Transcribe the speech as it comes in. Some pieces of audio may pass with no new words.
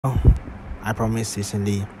I promised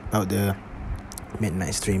recently about the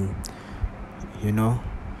midnight stream,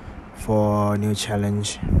 for new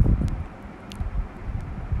challenge.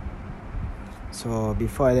 So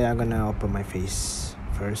before that, I'm gonna open my face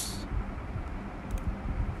first.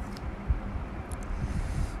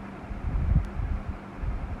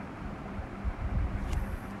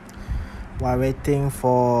 While waiting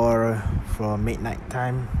for midnight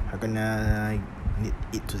time, I'm gonna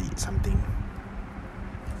need to eat something.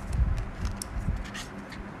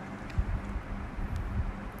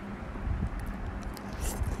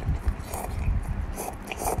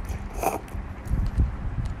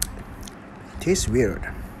 Tastes weird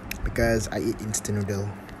because I eat instant noodle.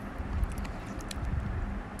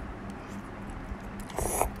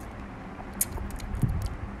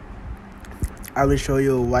 I will show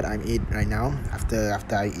you what I'm eating right now after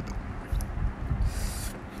I eat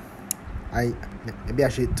it. Maybe I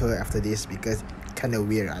should tell after this because it's kind of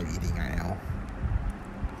weird I'm eating right now.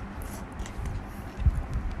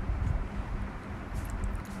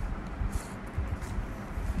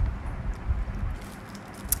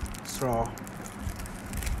 Straw.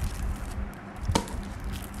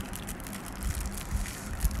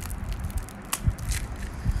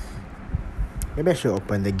 Maybe I should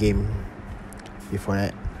open the game before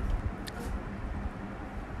that.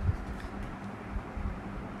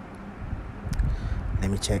 Let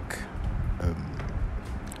me check.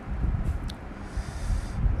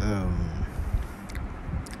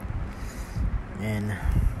 Man.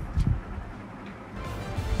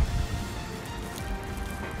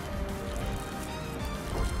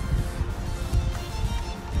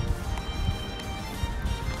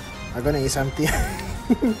 I'm gonna eat something.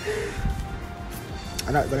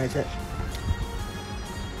 I'm not gonna check.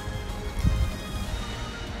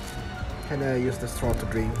 Kinda use the straw to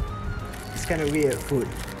drink. It's kinda weird food.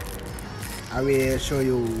 I will show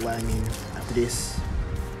you what I mean after this.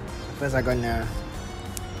 First I'm gonna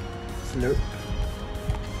slurp.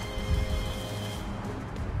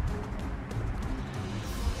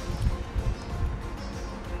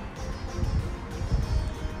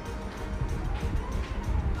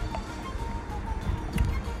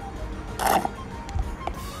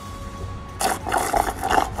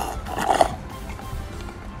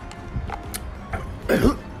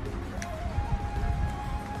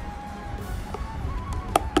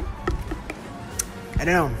 I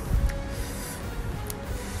don't know.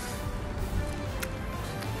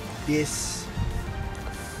 This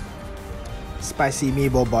spicy mee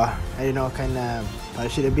boba. I don't know, kind of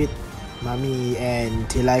polish it a bit, mommy and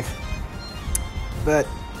tea life, but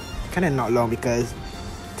kind of not long because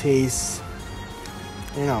tastes,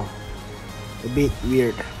 a bit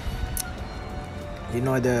weird.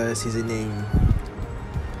 The seasoning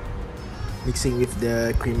mixing with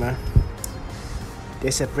the creamer, they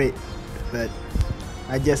separate, but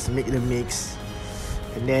I just make the mix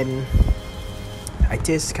and then I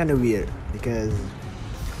taste kind of weird because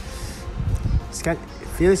it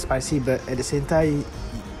feels spicy, but at the same time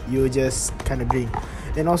you just kind of drink.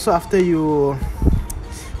 And also after you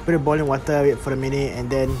put the boiling water, wait for a minute, and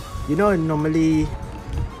then normally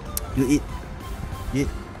you eat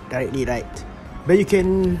directly, right? But you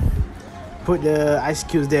can put the ice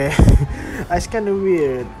cubes there. It's kind of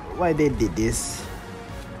weird why they did this.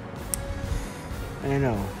 I don't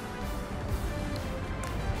know.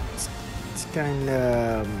 It's kind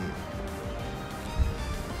of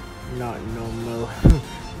not normal.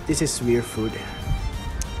 This is weird food.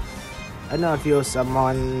 I don't know if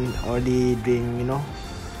someone already drink,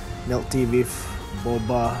 milk tea with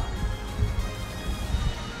boba.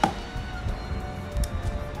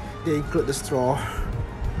 They include the straw.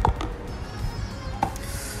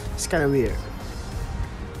 It's kind of weird.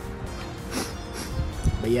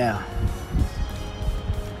 But yeah.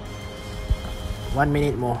 1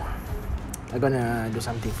 minute more. I'm gonna do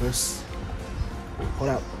something first.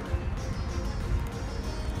 Hold up.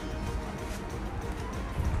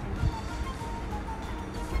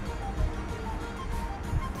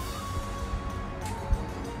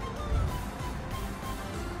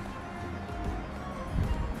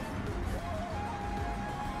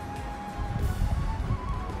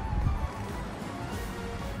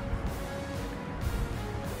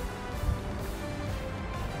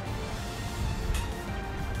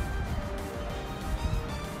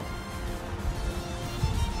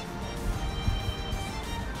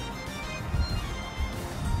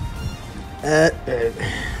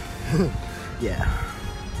 Yeah.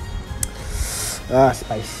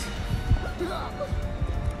 Spice.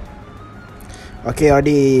 Okay,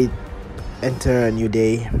 already enter a new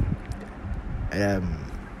day.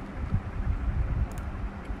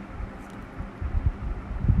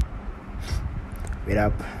 Wait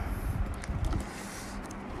up.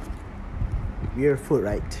 Weird food,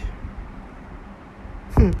 right?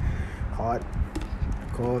 Hot,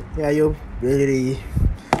 cold. Yeah, you really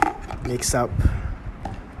mix up,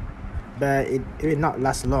 but it will not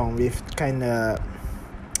last long. With kinda,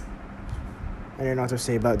 I don't know what to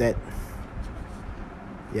say about that.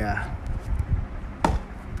 Yeah.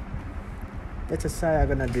 Let's aside, I'm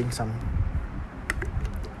gonna drink some.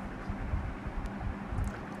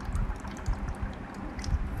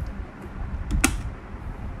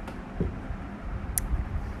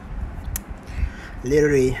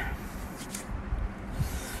 Literally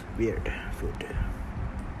weird food.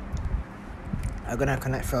 I'm gonna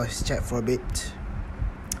connect voice chat for a bit.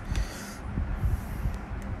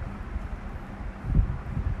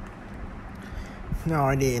 No,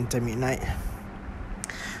 already into midnight.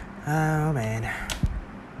 Oh man.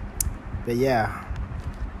 But yeah.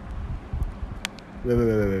 Wait,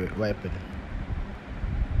 what happened?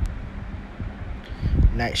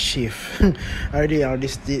 Night shift. Already on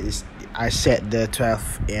this I set the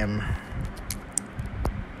 12 a.m.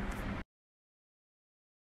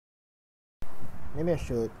 Maybe I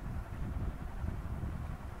should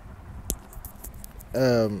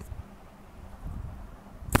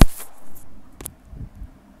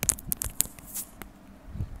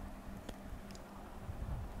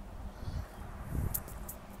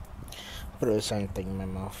put something in my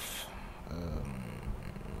mouth.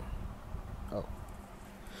 Oh.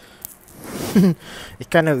 It's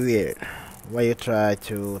kind of weird why you try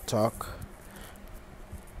to talk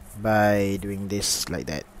by doing this like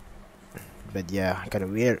that. But yeah, kind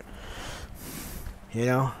of weird. You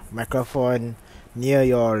know, microphone near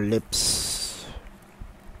your lips.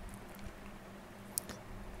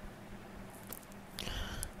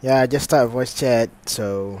 Yeah, I just started voice chat,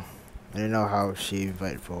 so I don't know how she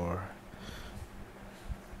invite for.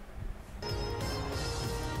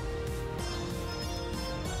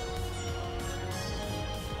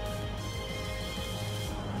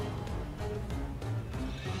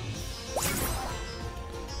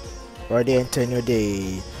 Already enter new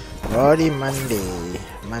day. Already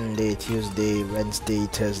Monday, Tuesday, Wednesday,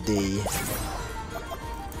 Thursday.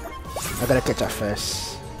 I gotta catch up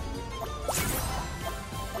first.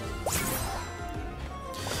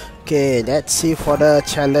 Okay, let's see for the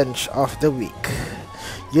challenge of the week.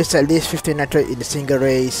 Use at least 15 nitro in the single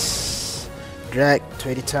race. Drag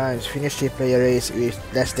 20 times. Finish 3-player race with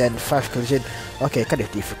less than 5 collision. Okay, kind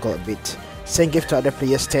of difficult a bit. Send gift to other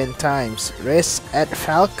players 10 times. Race at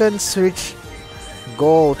Falcon's Ridge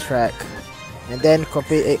Goal track. And then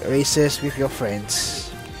complete 8 races with your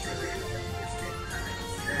friends.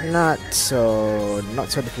 Not so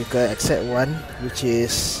difficult, except one, which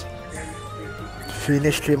is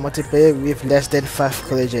finish 3 multiplayer with less than 5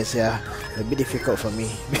 collisions. Yeah, a bit difficult for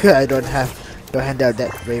me because I don't handle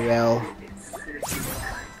that very well.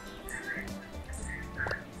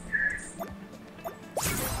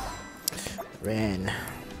 Ran.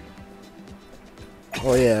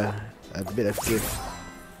 Oh yeah, a bit of gift.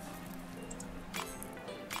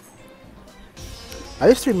 Are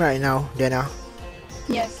you streaming right now, Diyana?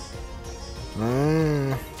 Yes.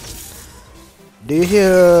 Do you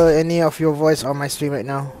hear any of your voice on my stream right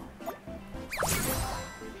now?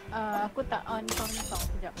 Aku tak on sound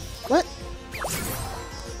sekejap. What?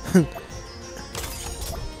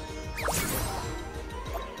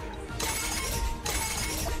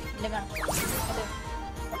 Dengar. Ada.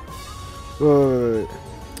 Good.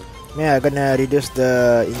 Man, I'm gonna reduce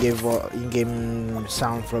the in-game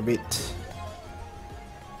sound for a bit.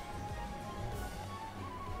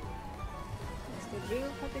 Mr.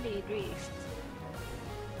 Drill for today, Drift.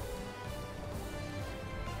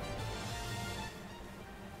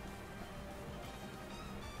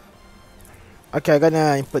 Okay, I'm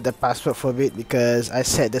gonna input the password for a bit because I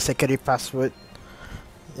set the secondary password.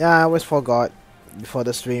 Yeah, I always forgot before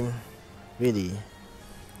the stream. Really.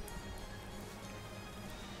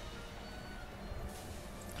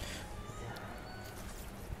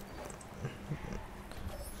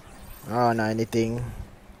 Oh, not anything.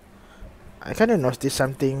 I kinda noticed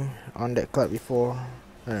something on that club before.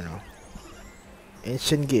 I don't know.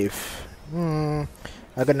 Ancient gift. I'm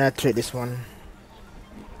gonna trade this one.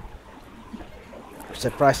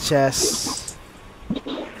 Surprise chest.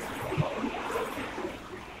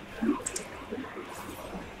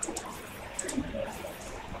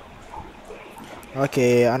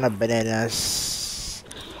 Okay, on a bananas.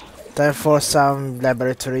 Time for some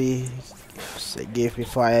laboratory gift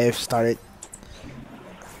before I started.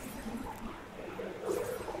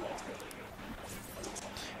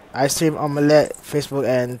 I stream Omlet, Facebook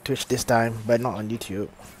and Twitch this time, but not on YouTube.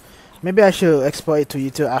 Maybe I should export it to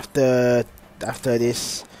YouTube after after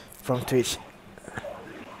this from Twitch.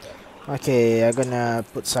 Okay, I'm gonna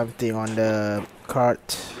put something on the cart.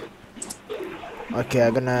 Okay,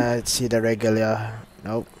 I'm gonna see the regular.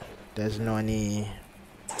 Nope, there's no any.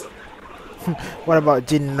 What about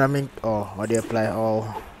Jin Ramen? Oh, already apply all.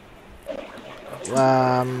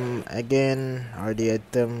 Again, already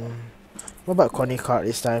item. What about Connie card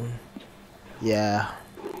this time? Yeah.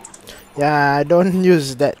 Yeah, I don't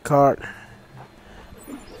use that card.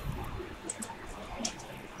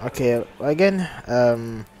 Okay, again,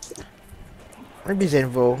 maybe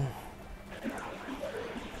Zenvo.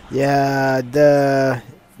 Yeah, that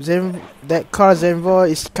card Zenvo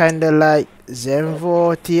is kinda like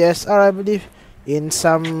Zenvo TSR, I believe, in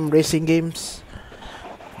some racing games.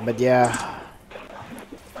 But yeah,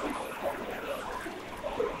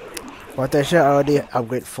 potential already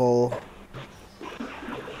upgrade full.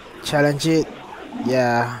 Challenge it.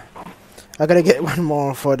 Yeah, I gotta get one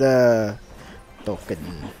more for the token,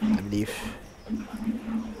 I believe.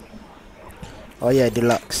 Oh yeah,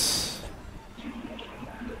 deluxe.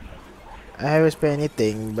 I haven't spent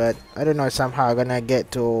anything, but I don't know, somehow I'm gonna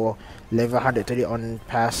get to level 130 on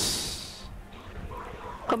pass.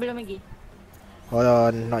 Kau belum lagi? Hold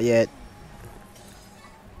on, not yet.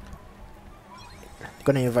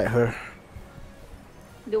 Gonna invite her.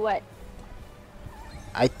 Do what?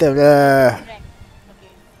 Item lah. Rank.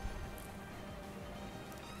 Okay.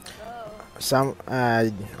 Go. Some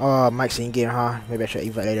oh, Mike's in game, huh? Maybe I should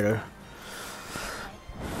invite later.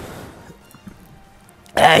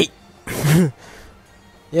 Hey.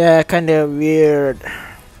 Yeah, kinda weird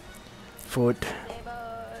food.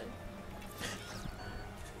 Table.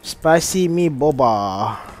 Spicy mee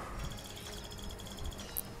boba.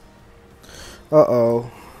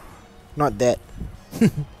 Uh-oh. Not that.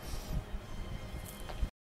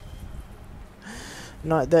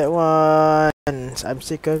 Not that one. I'm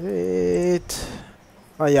sick of it.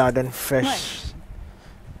 Oh yeah, then fresh.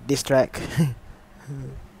 This track.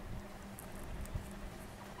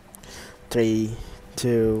 3,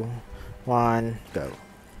 2, 1, go.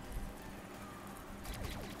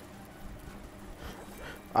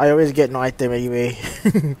 I always get no item anyway.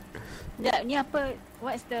 Sekejap, ni apa?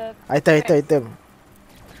 What's the Item.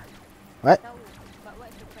 What? Tahu. But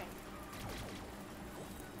what's the quest?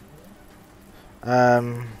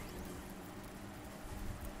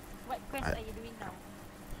 What quest are you doing now?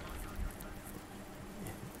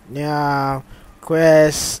 Yeah,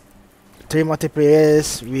 quest 3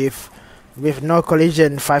 multiplayers with no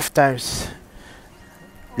collision 5 times.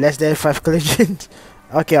 Less than 5 collisions.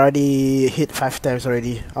 Okay, already hit 5 times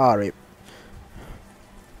already. Oh, rip.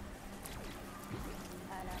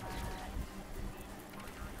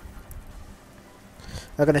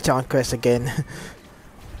 I'm gonna check on quest again.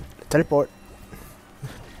 Teleport.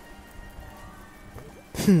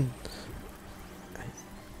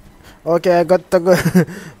 Okay, I got to go.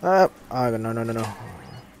 Oh, no.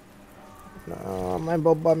 No, my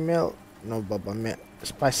boba milk. No boba milk.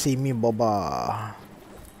 Spicy me boba.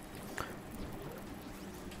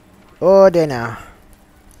 Oh, Diyana.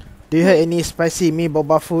 Do you have any spicy me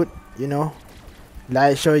boba food? You know,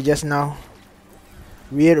 like I showed you just now.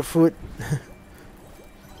 Weird food.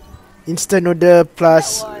 Instant noodle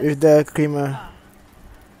plus with the creamer.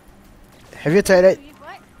 Have you tried it?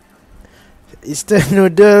 What? Instant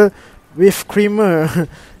noodle with creamer.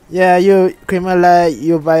 Yeah, you creamer like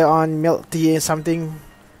you buy on milk tea or something.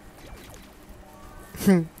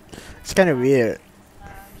 It's kind of weird.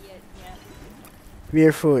 Weird, yeah.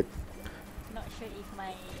 Weird food. Not sure if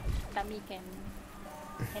my tummy can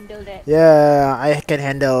handle that. Yeah, I can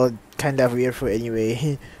handle kind of weird food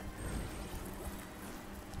anyway.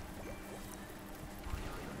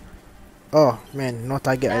 Oh man, no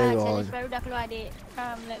target at all. Challenge baru dah keluar, adik.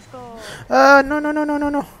 Come, let's go.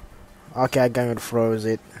 No. Okay, I gonna froze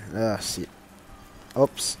it. Shit.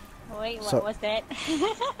 Oops. Wait, what was that?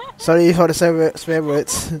 Sorry for the swear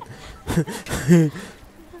words.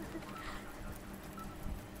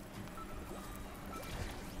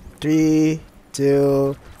 3,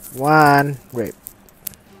 2, 1, rape.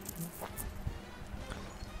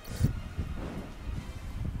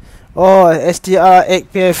 Oh,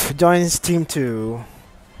 NphJƒ joins Team 2.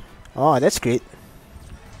 Oh, that's great.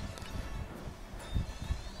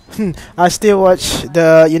 I still watch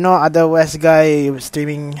the, other West guy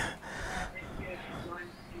streaming.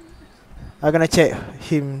 I'm gonna check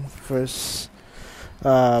him first.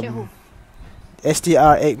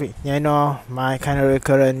 STR8, my kind of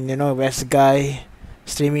recurrent, West guy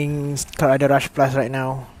streaming KartRider Rush Plus right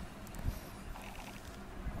now.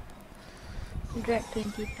 Drag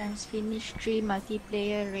 20 times, finish 3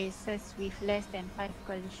 multiplayer races with less than 5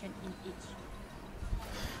 collision in each.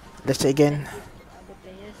 Let's check again. Other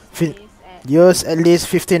players Fin race at use at least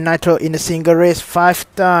 15 nitro in a single race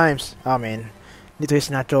 5 times. Oh man, need to use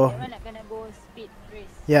nitro. that one nak kena go speed race.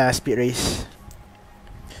 Yeah, speed race.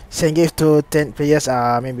 Send gift to 10 players.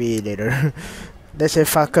 Maybe later. Let's say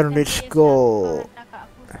Falcon Ridge go. Hantar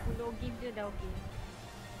kat aku 10 game je dah okay.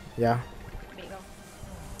 Yeah. Baik kau.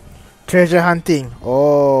 Treasure hunting.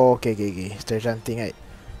 Oh, okay. Treasure hunting, right?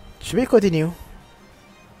 Should we continue?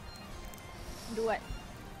 Do what?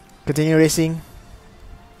 Continue racing.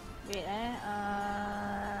 Wait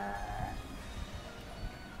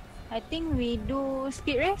I think we do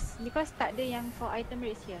speed race because tak ada yang for item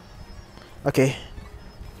race here. Okay.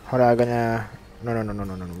 Hold on, I'm gonna.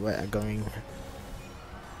 No. Where I'm going?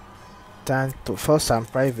 Time to for some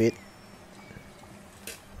private.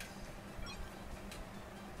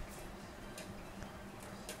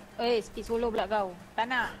 Speed solo pula kau. Tak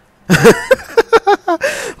nak.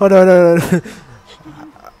 Hold on.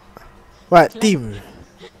 What team?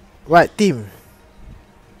 What team?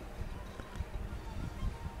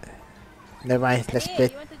 Never mind. Let's Hey, play.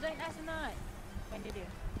 you want to join us or not? Mana dia?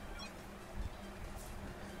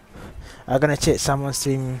 I'm gonna check someone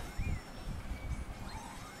stream.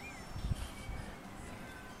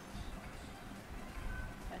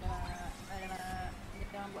 Alamak. Dia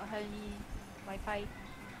jangan buat hal ni. Wi-Fi.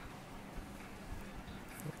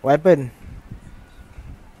 What happened?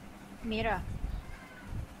 Merah.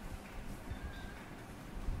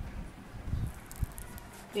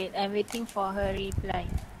 Wait, I'm waiting for her reply.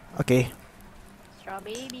 Okay.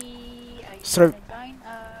 Strawberry, are you Stra- gonna join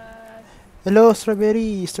us? Hello,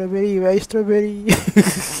 strawberry. Where is strawberry?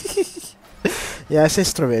 Yeah, I say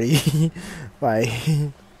strawberry. Bye.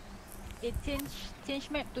 It change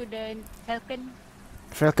map to the Falcon.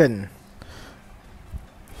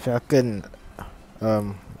 Falcon.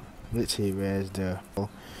 Let's see. Where's the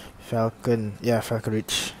Falcon? Yeah, Falcon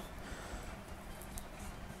Ridge.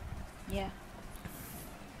 Yeah.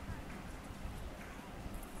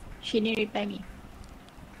 She didn't reply me.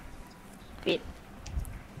 Wait.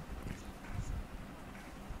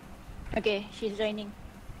 Okay, she's joining.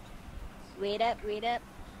 Wait up.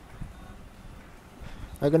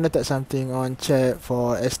 I'm gonna type something on chat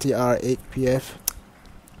for STR 8PF.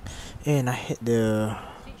 And I hit the.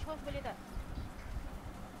 Switch host boleh tak?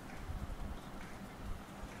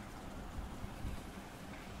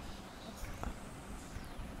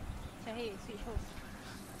 Syahir, switch host.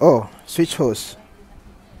 Oh, switch host.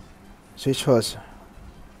 Switch host.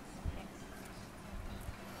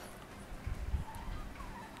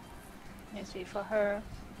 Let's wait for her.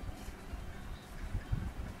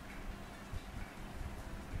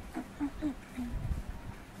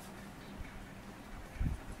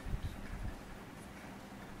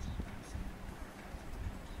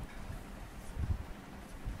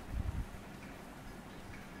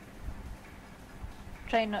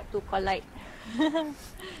 Try not to collide.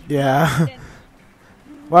 Yeah.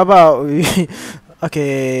 What about we?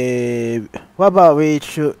 Okay. What about we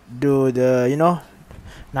should do the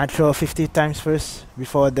nitro 50 times first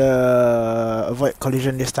before the avoid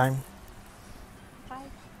collision this time. 5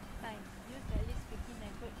 times. Use at least 15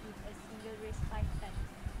 effort in a single race 5 times.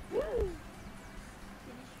 Woo!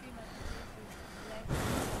 Finish 3 multi-races left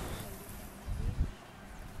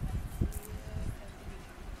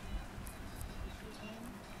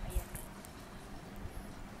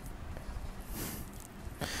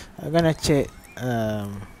I'm gonna check.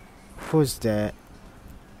 Who's that?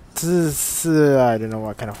 I don't know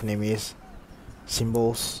what kind of name is.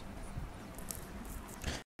 Symbols.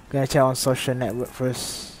 Gonna check on social network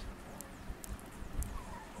first.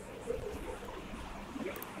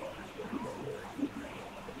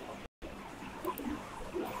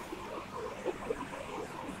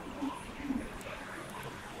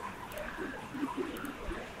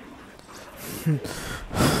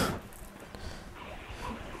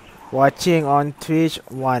 Watching on Twitch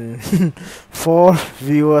 1. 4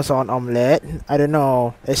 viewers on Omlet. I don't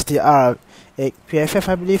know. STR 8PFF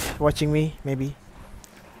I believe watching me maybe.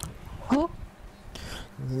 Who?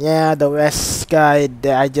 Yeah, the West guy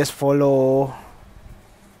that I just follow.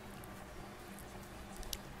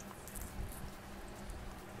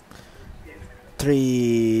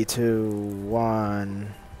 Three, 2, 1.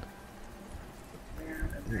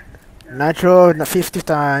 Nitro 50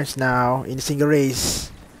 times now in a single race.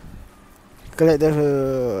 Collect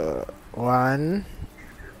the 1,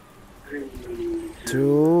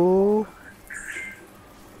 2,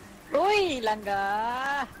 Oi,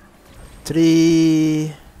 langgar.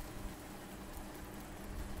 3,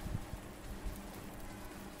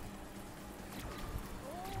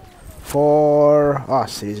 4. Oh,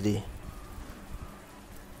 seriously.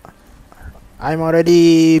 I'm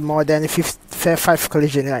already more than 5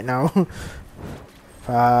 collision right now.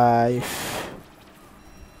 5,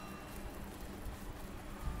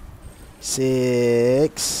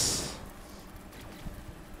 6,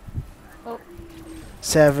 Oh,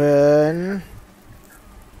 7.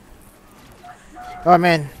 Oh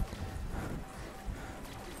man.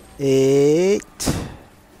 8,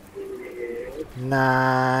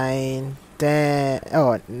 9, 10.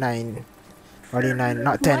 Oh, 9. Only 9,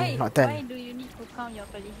 not 10, why? not 10. Why do you need to count your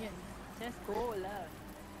collision? Just go lah.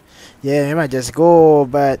 Yeah, we might just go,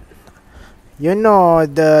 but you know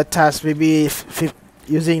the task will be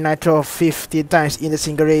using nitro 50 times in a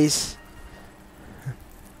single race.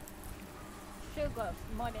 Sure got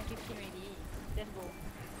more than 15 already. Just go.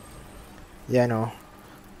 Yeah, I know.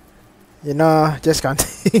 You know, just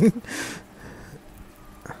counting.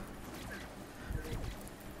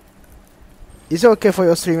 Is it okay for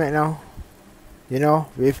your stream right now? You know,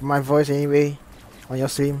 with my voice anyway, on your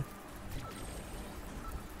stream.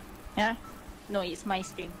 Yeah? No, it's my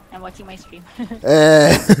stream. I'm watching my stream.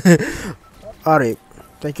 Alright,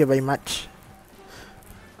 thank you very much.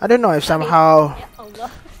 I don't know if somehow... Ya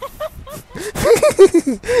Allah.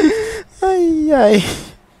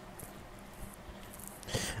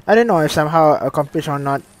 I don't know if somehow accomplish or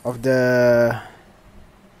not of the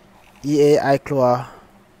EAI keluar.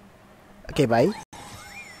 Okay, bye.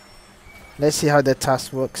 Let's see how the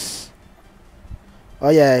task works. Oh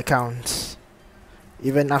yeah, it counts.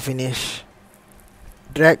 Even I finish.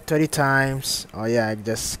 Drag 20 times. Oh yeah, I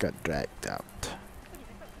just got dragged out.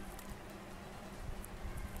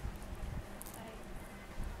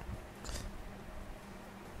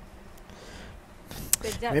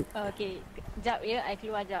 Kejap. Okay. Kejap ya, I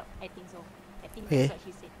keluar jap. I think so. I think Okay. that's what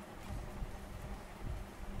she said.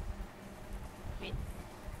 Wait.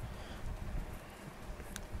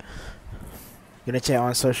 Gonna check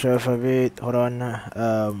on social for a bit. Hold on.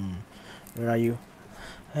 Where are you?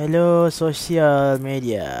 Hello, social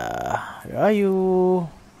media. Where are you?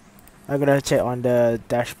 I'm gonna check on the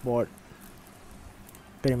dashboard.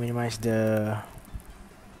 Gonna minimize the.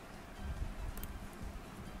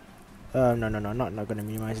 No, not gonna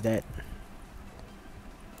minimize that.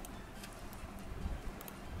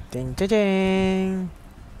 Ding, ding, ding.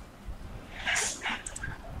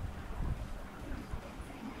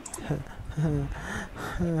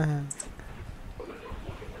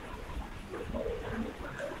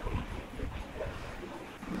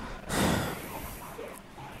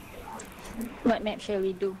 What map shall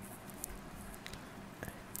we do?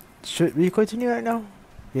 Should we continue right now?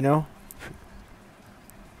 You know?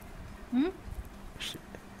 Hmm?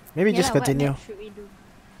 Maybe Yeah just lah, what continue. map should we do?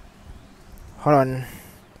 Hold on.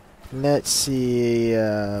 Let's see.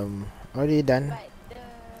 Already done. But the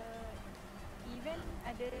event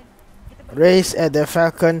ada kita boleh Race at the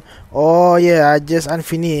Falcon. Oh yeah, I just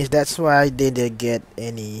unfinished. That's why I didn't get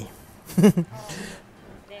any. then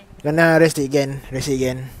Gonna race it again. Race it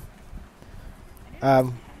again. I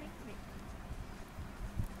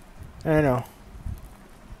don't know.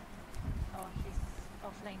 oh she's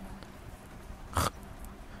offline now.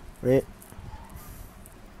 Wait.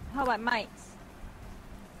 How about mics?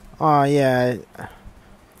 Oh yeah.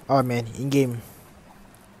 Oh man, in game.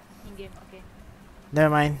 In game, okay.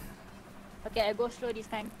 Never mind. Okay, I go slow this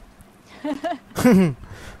time.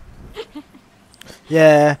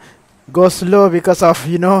 Yeah. Go slow because of,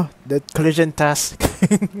 you know, the collision task.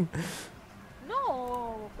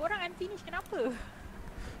 No, korang unfinished kenapa?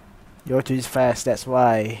 You're too fast, that's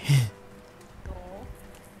why. No.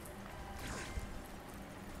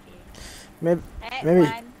 Maybe. At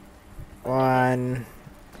Maybe. One.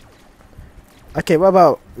 Okay, what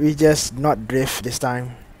about we just not drift this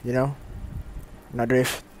time? You know? Not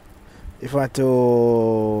drift. If we want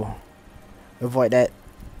to avoid that.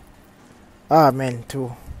 Ah man,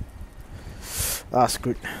 2. Ah,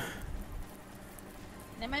 screwed.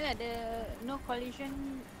 Never mind lah, the no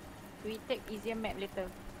collision, we take easier map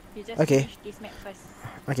later. You just Okay. finish this map first.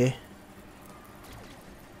 Okay.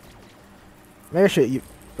 Maybe I should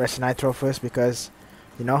press nitro first because,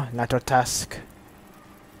 you know, nitro task.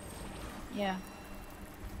 Yeah.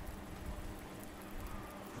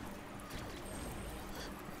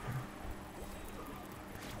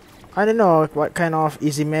 I don't know what kind of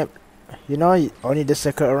easy map. You know, only the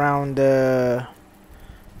circle around the.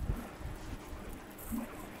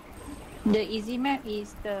 The easy map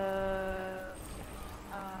is the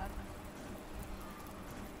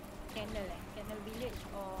Canal Village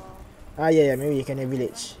or Ah yeah, maybe Canny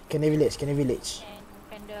Village. Canny Village.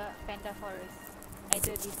 and Panda Forest.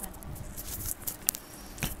 Either this one.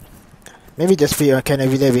 Maybe just play on Canny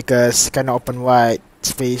Village because kind of open wide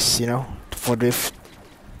space, you know, for drift.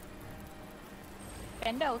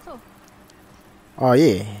 Honda also. Oh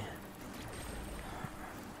yeah.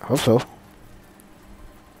 Hope so.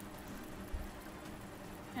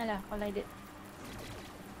 Alah, collided.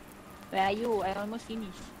 Where are you? I almost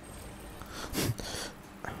finished.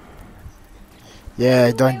 Yeah,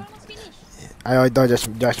 I don't almost finished. don't just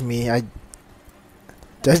judge me. I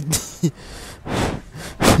just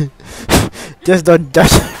just don't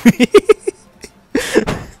judge me.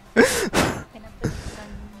 Kenapa bukan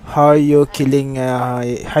How you killing? How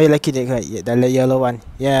you liking it? The yellow one?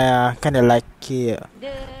 Yeah, kind of like it.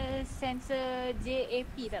 the sensor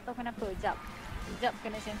JAP, tak tahu kenapa. Jap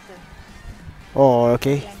kena sensor. Oh,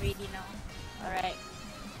 okay. Okay, I'm ready now. Alright.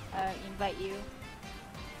 Invite you.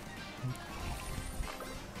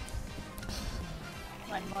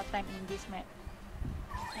 One more time in this map.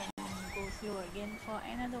 And go slow again for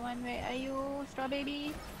another one. Where are you,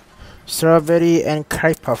 Strawberry? Strawberry and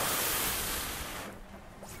curry puff.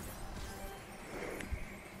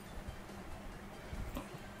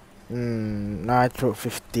 Nitro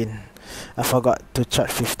 15. I forgot to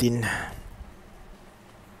charge 15.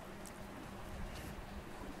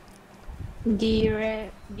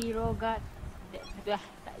 Dirogat.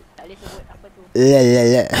 Tak boleh sebut apa tu.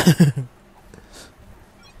 Yeah.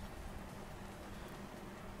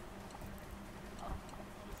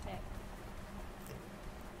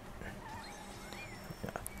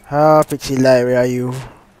 Ah, Pixie Light, where are you?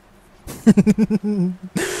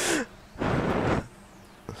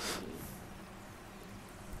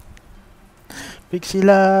 Pixie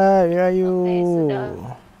Light, where are you?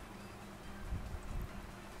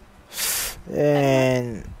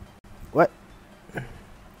 And what?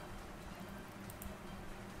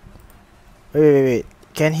 Wait.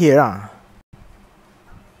 Can hear, huh?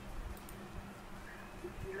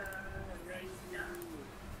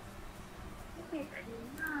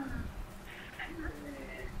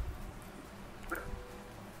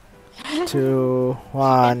 Two,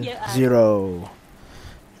 one, zero.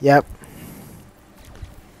 Yep.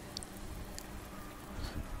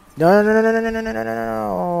 No.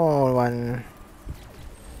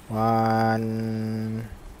 One.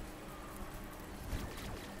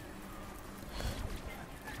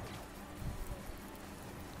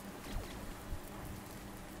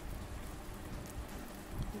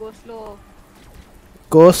 Go slow.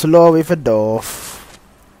 Go slow with a dove.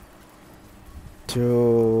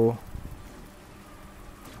 2,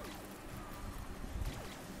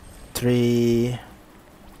 3,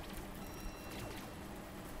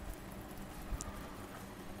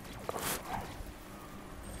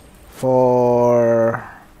 4,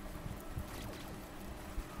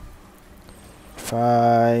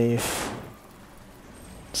 5,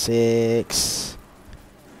 6.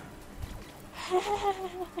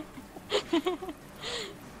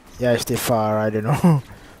 Yeah, it's still far, I don't know.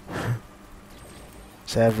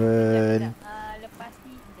 7. Lepas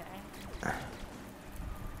ni sekejap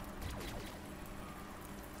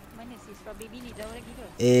Mana si Strawberry ni jauh lagi ke?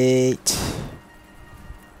 8.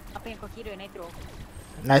 Apa yang kau kira, Nitro?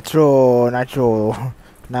 Nitro.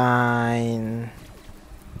 9.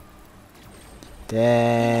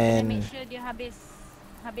 10. Make sure dia habis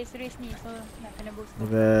race ni, so nak kena go slow.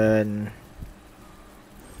 11.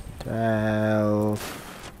 12.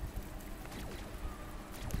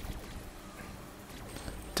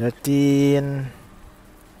 13.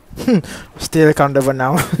 Still countable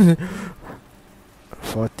now.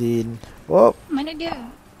 14. Oh. Mana dia?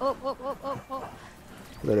 Oh.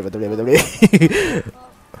 Betul.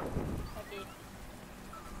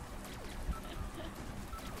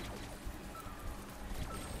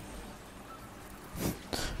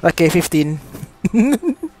 Okay. Okay, 15.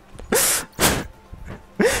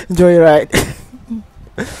 Joyride.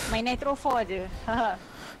 Main Nitro 4 je. Haha.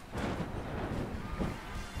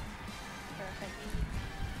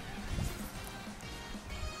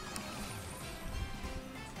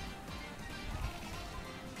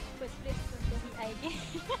 First place untuk ID.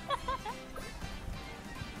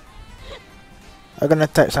 I'm gonna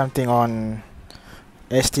type something on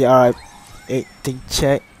STR8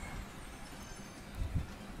 check.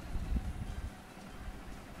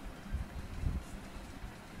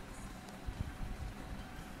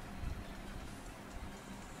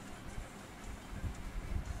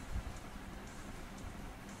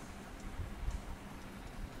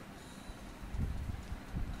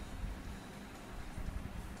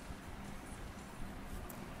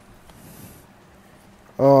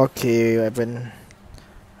 Okay, weapon.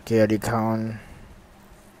 Okay, I count.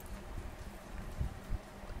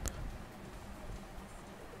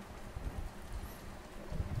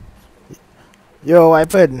 Yo,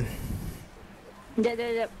 weapon.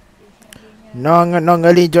 Jap. No,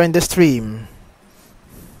 early join the stream.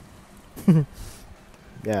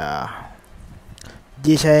 Yeah.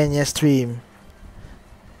 Jishanya stream.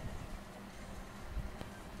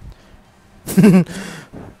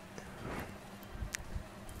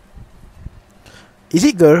 Is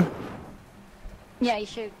it girl? Yeah,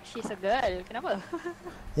 she's a girl. Kenapa?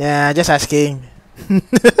 Yeah, just asking.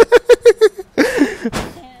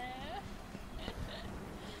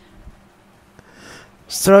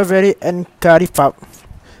 Strawberry and curry pop.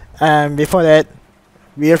 And before that,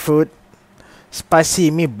 weird food,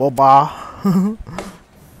 spicy mee boba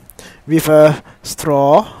with a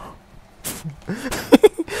straw.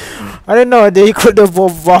 I don't know, they could the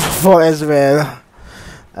boba for as well.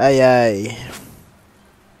 Ay ay.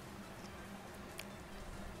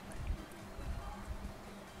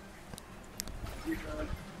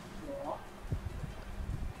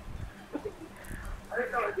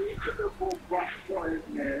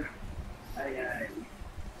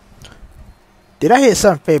 Did I hear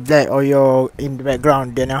some playback or you're in the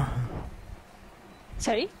background, Diyana?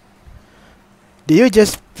 Sorry? Did you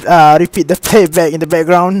just repeat the playback in the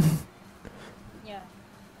background? Yeah.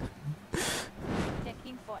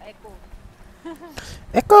 Checking for echo.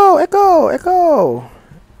 Echo, echo, echo.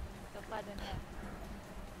 So far don't have.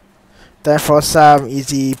 Time for some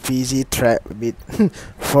easy peasy trap bit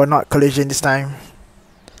for not collision this time.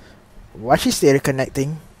 Why she's still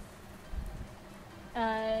reconnecting?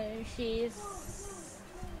 She's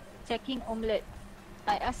checking Omlet.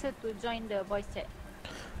 I asked her to join the voice chat.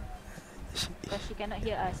 But she cannot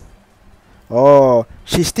hear us. Oh,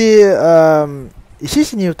 she's still is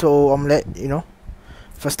she new to Omlet, you know?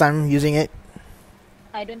 First time using it?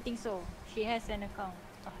 I don't think so. She has an account.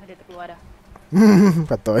 Oh, dia terkeluar dah.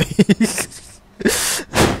 Patoy.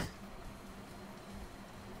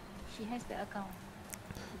 She has the account.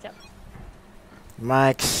 Sekejap.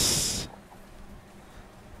 Max.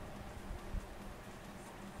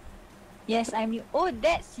 Yes, I'm new. Oh,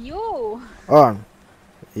 that's you. Oh,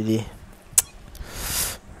 really?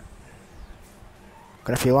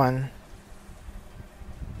 Gonna feel one.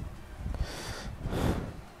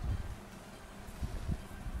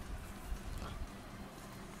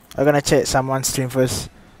 I'm gonna check someone's stream first.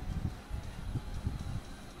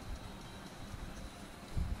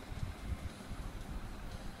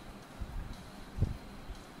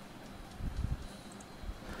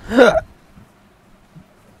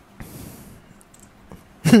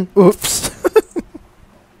 Oops.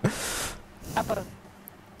 Apa?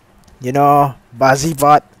 You know,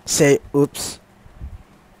 BuzzyBot say oops.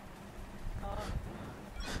 Oh,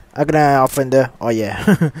 I'm gonna open the. Oh yeah.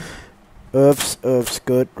 Oops, oops,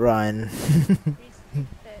 good run.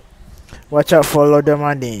 restricted. Watch out, follow the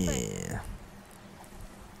money.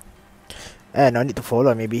 No need to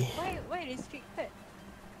follow maybe. Why restricted?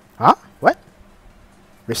 Huh? What?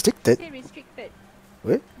 You Restricted? say restricted.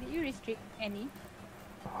 What? Did you restrict any?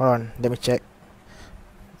 Hold on, let me check.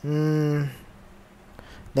 Let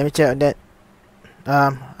me check on that.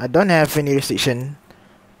 I don't have any restriction.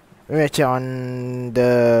 Let me check on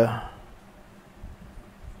the.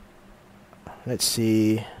 Let's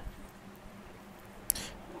see.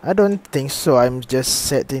 I don't think so. I'm just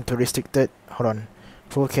setting to restricted. Hold on.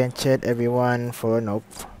 Who can chat everyone for nope.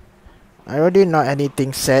 I already not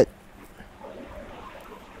anything set.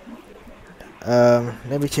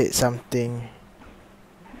 Let me check something.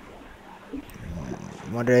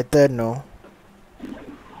 Moderator, no.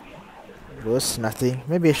 Boost, nothing.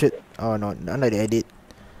 Maybe I should. Oh no, not the edit.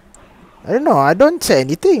 I don't know. I don't say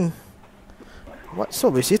anything. What's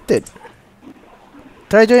so visited?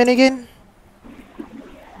 Try join again.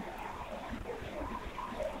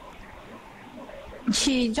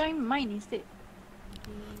 She joined mine instead.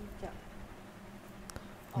 Sekejap.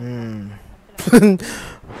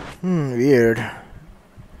 Weird.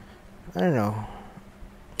 I don't know.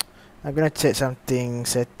 I'm gonna check something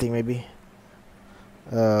setting maybe.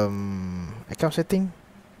 Account setting?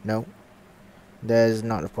 No. That's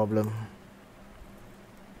not a problem.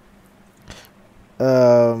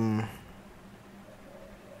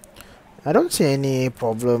 I don't see any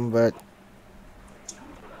problem, but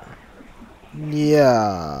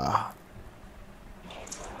yeah.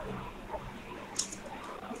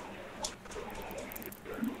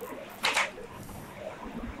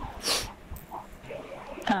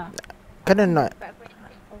 Kinda not.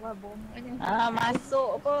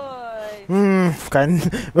 Masuk pun. Kan.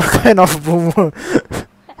 What kind of boomer?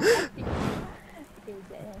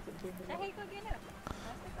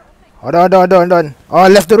 Hold on. Oh,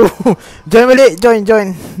 left the room. Join balik.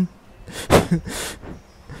 Join.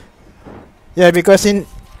 Yeah, because in.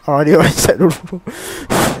 Oh, dia inside the room.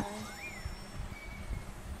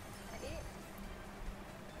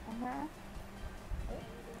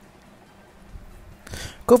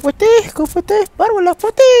 Ku putih, barulah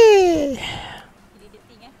putih. Jadi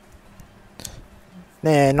dating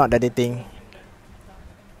Nah, not that dating.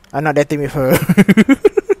 I'm not dating with her.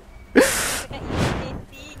 Kena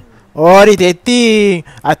dating. Oh, di dating.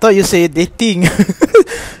 I thought you say dating.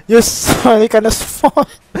 You sorry kind of small.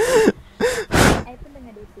 I pun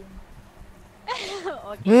tengah dating.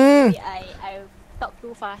 Okay, I talk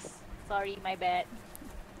too fast. Sorry, my bad.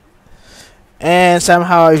 And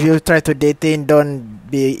somehow if you try to dating, don't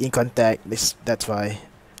be in contact. That's why.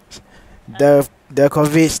 The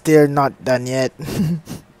COVID still not done yet.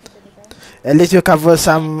 At least you cover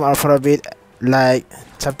some for a bit, like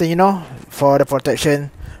something, you know, for the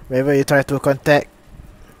protection whenever you try to contact.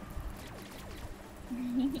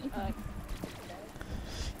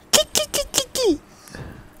 Kiki.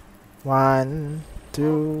 1,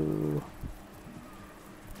 2,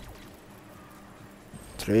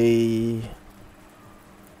 3,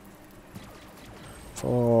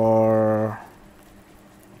 4,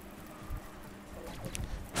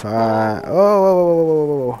 5.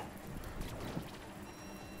 Oh.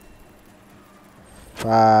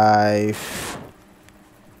 5.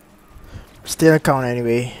 Still count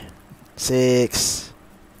anyway. 6,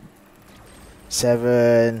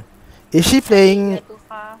 7. Is she playing? Too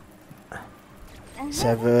far.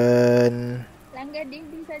 7, Langgar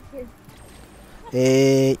dinding saja.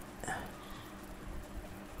 8.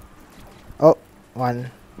 Oh,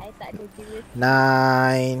 1. I tak ada jiwa.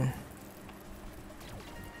 9.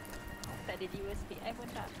 Tak ada jiwa speed. I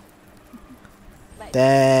pun tak. But 10.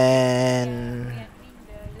 yeah, win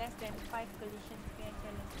the less than 5 collision spare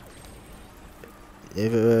challenge.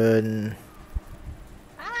 11.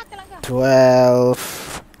 Terlanggar. 12.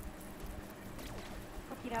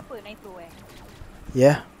 Kau kira apa? Nitro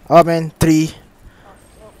Yeah. Oh man, 3.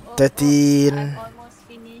 Oh, 13. I'm almost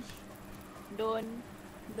finished. Don't.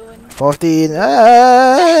 14.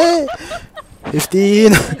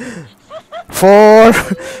 15. 4.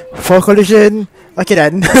 4 collision. Okay,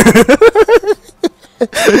 done.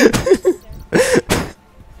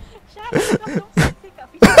 Syarif, kau belum cakap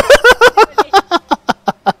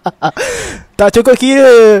Tak cukup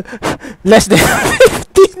kira. Less than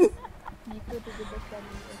 15. Itu 17 kali.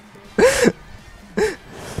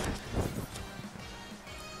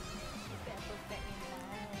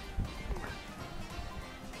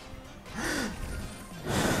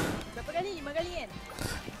 berapa kali? 5 kali kan?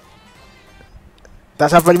 Tak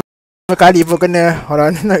sampai 5 kali pun kena.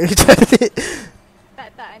 Orang nak cari.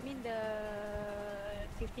 Tak, I mean the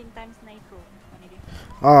 15 times nitro. Mana dia?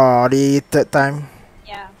 Oh, the third time.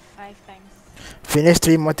 Yeah, 5 times. Finish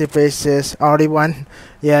 3 multiplaces. Only 1.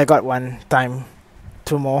 Yeah, I got 1 time.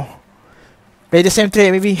 2 more. Play the same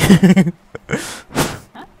track maybe.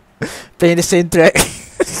 Huh? Play the same track.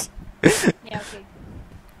 Yeah, okay.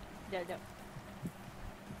 Sekejap.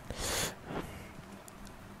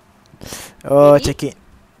 Oh, Ready? check it.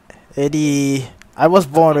 Ready. I was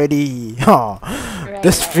born ready. Oh, Right,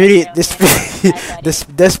 the spirit, okay, the okay. spirit, I got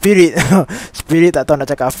the spirit, spirit tak tahu nak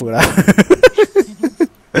cakap apa lah.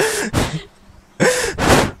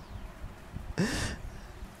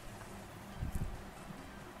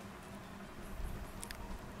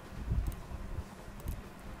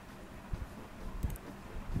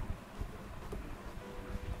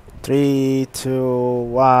 Three,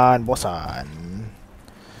 2, 1, bosan.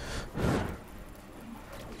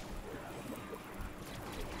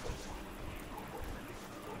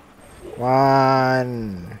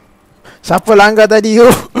 One. Siapa langgar tadi tu?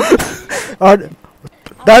 Oh,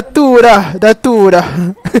 Datu dah.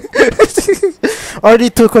 Already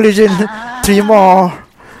 2 collision. 3 more.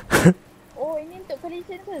 Oh, ini untuk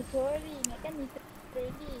collision ke? Sorry, ingatkan nitro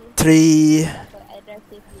ready. 3. So, I drive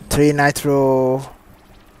safely. 3 nitro.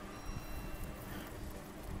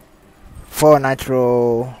 4 nitro.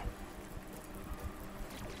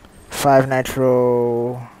 5 nitro.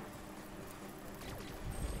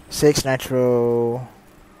 6 nitro.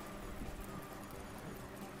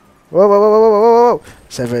 Whoa.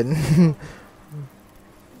 7.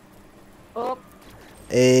 Oh,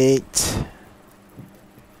 8.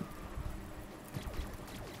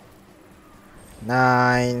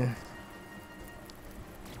 9.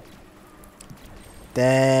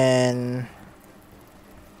 10.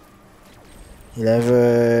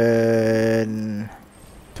 11.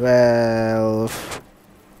 12.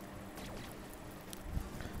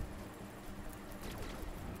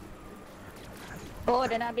 oh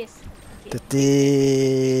dah nak habis. Okay.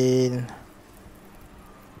 13.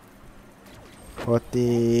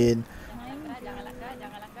 14.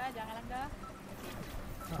 Jangan langgar.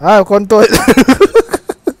 Ah, kontot.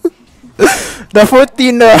 Dah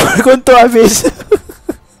 14 dah. Kontot habis.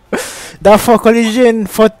 Dah 4 collision,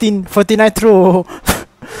 14 nitro.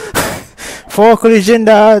 4 collision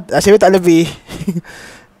dah, asyik tak lebih.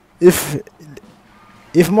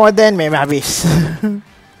 If more than memang habis.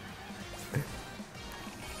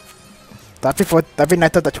 Tapi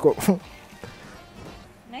nitro tak cukup.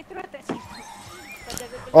 Nitro tak cukup. Kau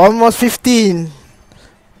jaga tu. Almost 15.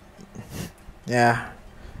 Yeah.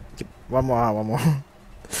 One more.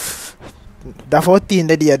 Dah 14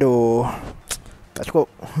 tadi, aduh. Tak cukup.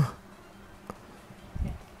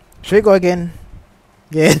 Should we go again?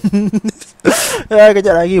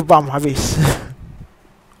 Kejap lagi, bam, habis.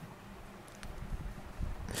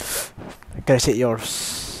 I gotta set yours.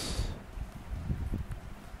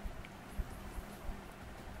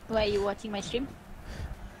 Why are you watching my stream?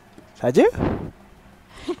 Saja?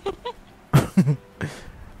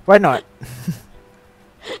 Why not?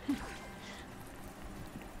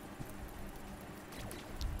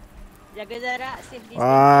 Jaga jarak, safe distance.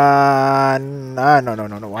 No,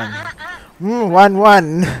 one.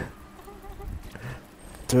 1.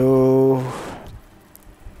 2.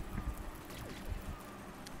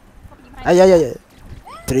 Ay.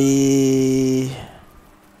 3.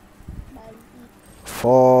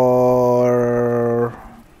 4.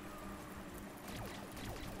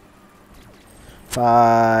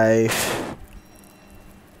 5.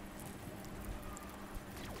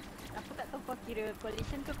 Aku tak tahu kau kira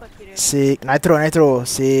collision ke kau kira 6. Nitro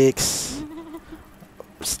 6.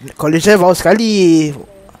 Collision baru sekali.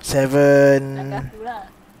 7. langkah tu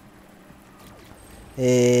lah.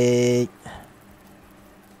 8.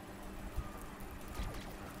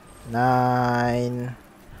 9.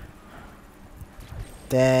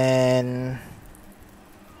 10.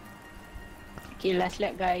 Okay, last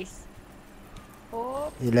lap guys.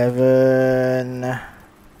 Oh, 11.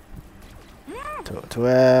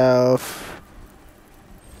 12.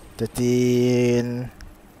 13.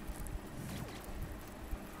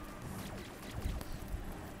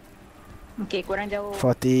 okay, kurang jauh.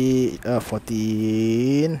 14.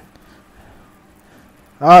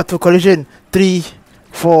 2 collision. 3.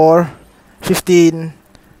 4. 15.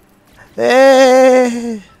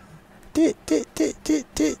 Tit.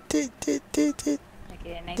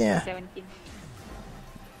 Okay, 19, Yeah. 17.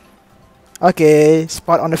 Okay,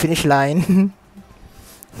 spot on the finish line.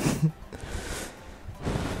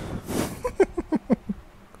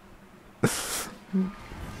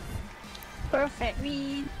 Perfect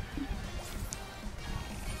win.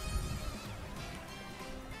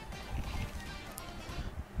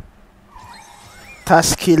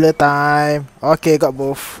 Task killer time. Okay, got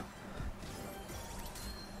both.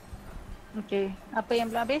 Okay, apa yang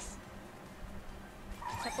belum habis?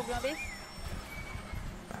 Siapa belum habis?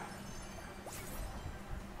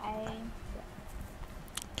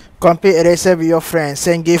 Complete eraser with your friends.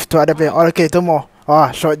 Send gift to other players. Okay, 2 more.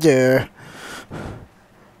 Short je.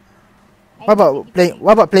 What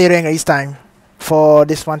about play rank this time? For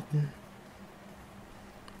this one.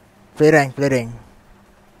 Play rank.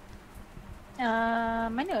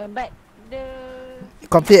 Mana? But the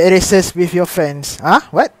Complete erasers with your friends.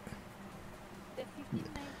 What? the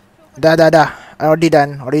 59 Dah. Already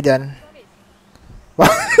done.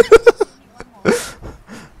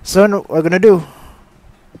 So what we're gonna do?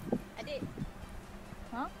 Adik.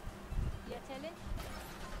 Huh? Your challenge?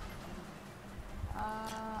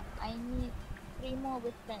 I need 3 more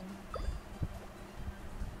with friends.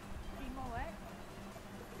 3 more what?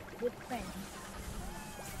 With friends.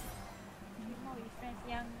 3 more with friends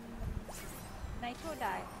yang Nitro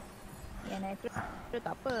dah. Yang nitro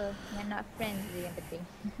tak apa. Yang nak friends je yang penting.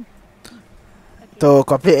 Okay. To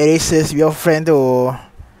complete erasers with your friend tu.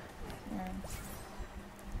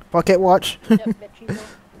 Pocket watch. Sekejap, battery low.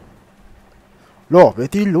 Low,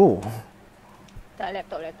 battery low. Tak,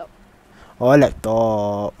 laptop. Oh,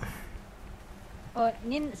 laptop. Oh,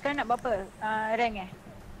 ni sekarang nak berapa? Rank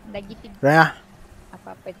Lagi 3 Right lah.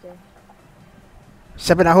 apa-apa je.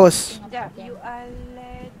 Siapa nak host? Sekejap, you are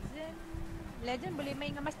legend. Legend boleh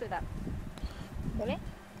main dengan master tak? Boleh?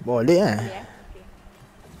 Boleh Boleh okay.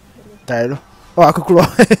 Tak dulu. Oh, aku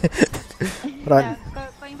keluar. Run. Ya,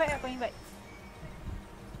 kau invite.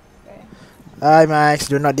 Hi Max,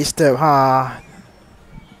 do not disturb.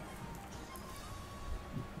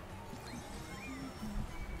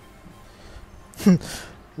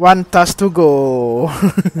 One task to go.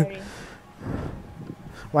 Sorry.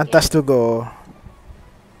 One task to go.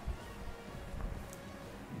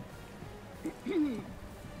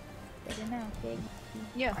 Tak ada nak. Okay.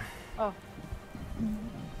 Ya. Oh,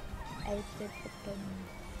 I should tekan.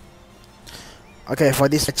 Okay, for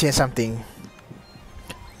this I change something.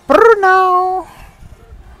 Now.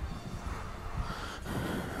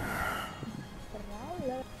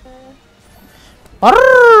 Terlalu.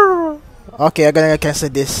 Okay, I'm gonna cancel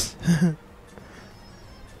this.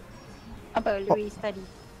 Apa? Louis study.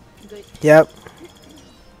 Good. Yep.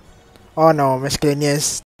 Oh no,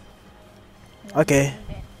 miscellaneous. Okay.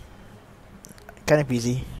 Kind of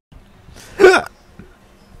easy.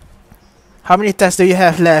 How many tests do you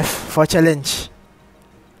have left for challenge?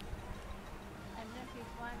 I'm left with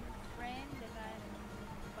one friend dengan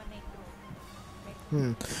one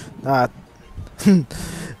Nexon.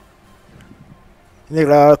 Ni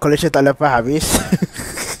kalau collection tak lepas habis.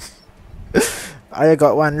 I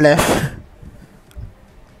got one left.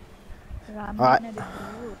 Ramen Alright. ada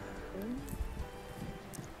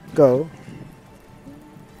 2. Go.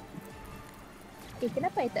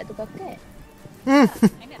 Kenapa I tak tukar kad? I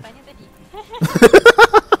nak tanya tadi.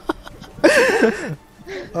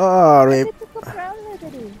 Oh, I rip. tukar prowler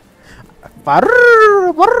tadi.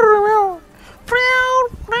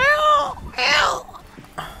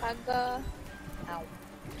 Pagar. Au.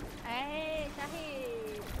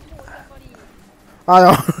 Syahid. Sorry. Oh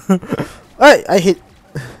no. Hey, I hit.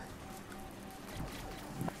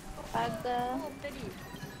 Pagar. Tadi.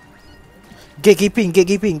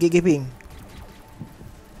 Gatekeeping.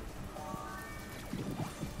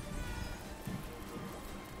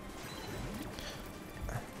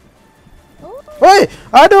 Oi,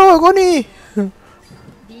 aduh, kau ni.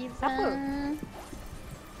 Diva. Siapa?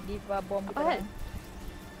 Diva bom Apa hal?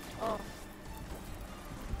 Oh.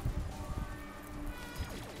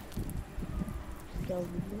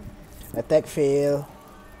 Attack fail.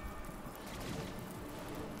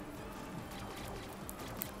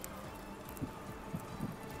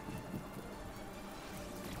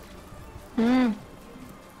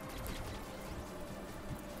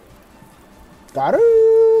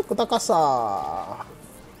 Garu, kota kasar.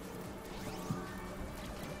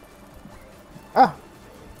 Ah,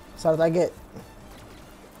 salah target.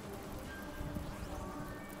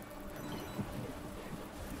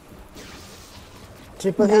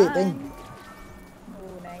 Triple hit, thank.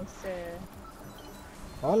 Oh, nice.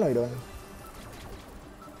 Oh no, you don't.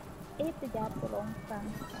 Terjatuh longkang.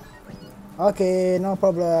 Okay, no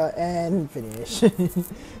problem, and finish.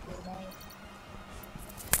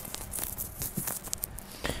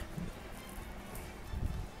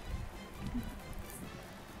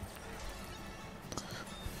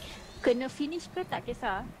 Kena finish ke tak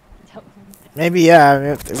kisah? Maybe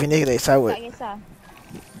yeah, finish like sour. Tak kisah.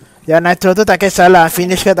 Ya, nitro tu tak kisah lah,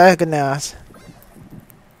 finish ke tak kena.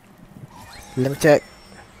 Let me check.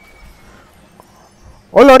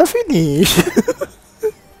 Oh lah, dah finish.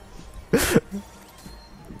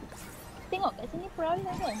 Tengok kat sini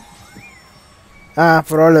prowler kan? Ah,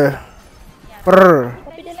 brawler. Prr.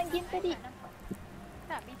 Tapi dalam game tadi.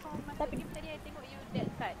 Tak, before masuk game tadi I tengok you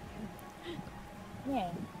that side. Ni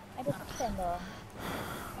ada substan dah.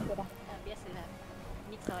 Okay dah. Biasalah.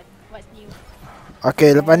 Nexon. What's new?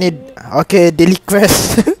 Okay, lepas ni okay, daily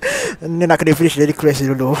quest. Ni nak kena finish daily quest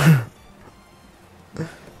dulu.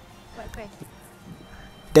 What quest?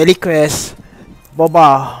 Daily quest.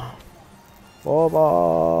 Boba.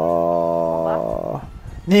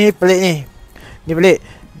 Ni pelik ni. Ni pelik.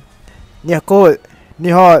 Ni cold.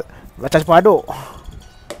 Ni hot. Macam sepaduk.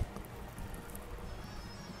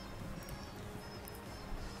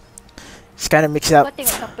 It's kind of mix up. Kau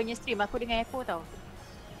tengok siapa punya stream, aku dengan Echo tau.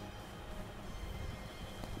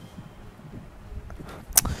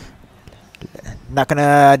 Nak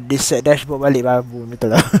kena reset dashboard balik babu,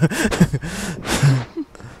 betul lah.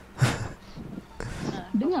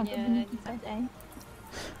 Dengar punya kau bunyi kipas I.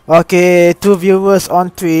 Okay, 2 viewers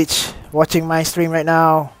on Twitch watching my stream right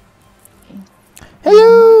now.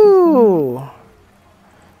 Hello.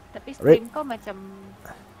 Tapi stream kau macam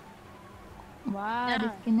Wah,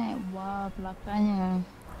 disconnect. Wah, belakangnya.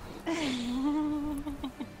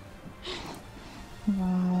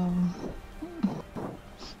 Wow.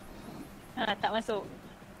 tak masuk.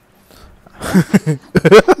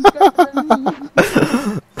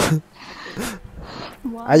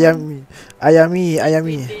 Wow. Ayami.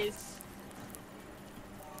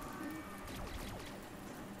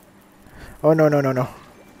 Oh no.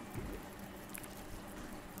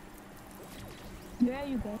 Where are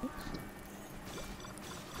you guys?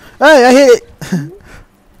 Hey, I hit it.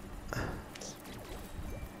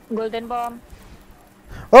 Golden bomb.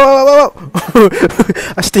 Oh.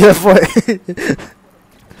 I still have four.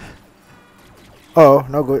 Oh,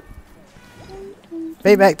 no good.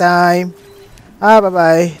 Payback time.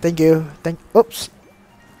 Bye. Thank you. Oops.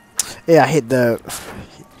 Yeah, I hit the.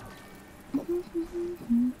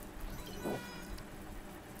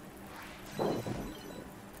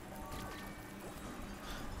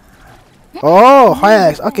 Oh,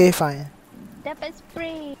 yes. Okay, fine. Dapat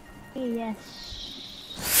spray. Yes.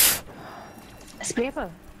 Spray apa?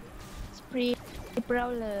 Spray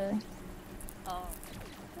brawler. Oh.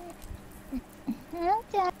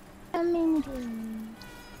 Macam amin tu.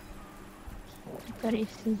 Tarik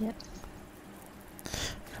sekejap.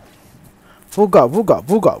 Vuga.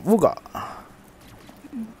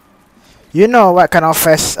 You know what kind of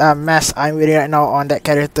mask I'm wearing right now on that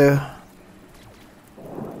character?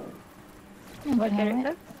 What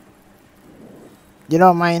character? You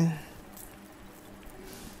know mine.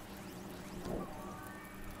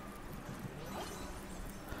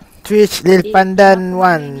 Twitch Lil Pandan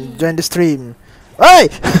 1 join the stream. Oi!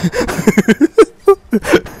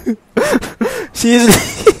 Seriously?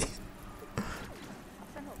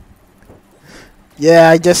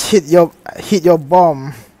 Yeah, I just hit your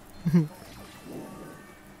bomb. Hit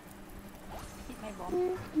my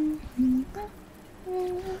bomb.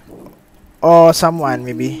 Or someone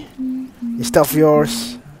maybe. Instead of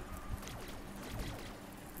yours.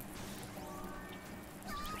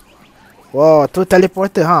 Whoa, 2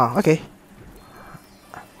 teleporter, huh? Okay.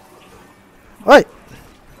 Oi!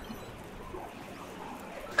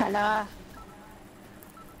 Kalah.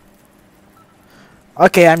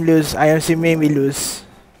 Okay, I'm lose. I am assuming we lose.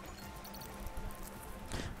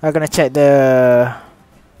 I'm gonna check the...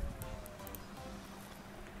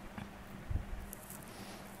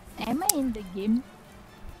 Am I in the game?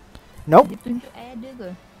 Nope. Dia tunjuk I ada ke?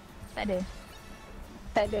 Tak ada.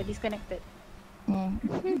 Tak ada, disconnected.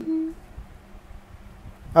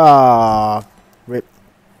 Ah, rip.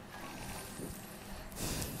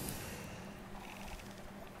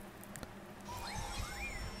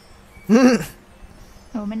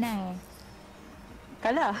 Oh, menang.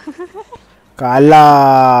 Kalah.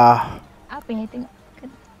 Kalah. Apa yang I tengok?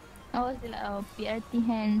 Oh, salah. Oh, PRT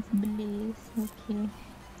hands, belis. Okay.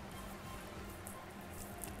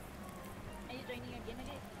 Are you joining again?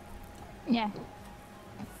 Yeah.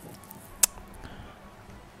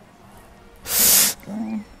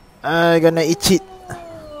 I gonna eat it.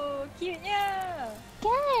 Oh, cute-nya.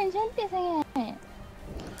 Kan, cantik sangat.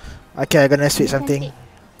 Okay, I gonna switch something.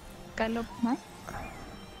 Kalau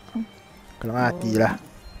Kalau mati lah.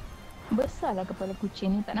 besarlah kepala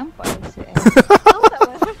kucing ni, tak nampak rasa. Tahu tak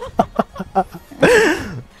apa?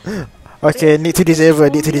 Okay, need to disable.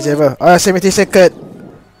 Oh, 70 second.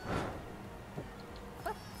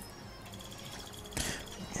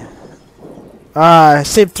 Ah,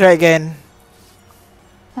 same try again.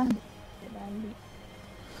 Terbalik.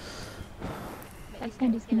 Takkan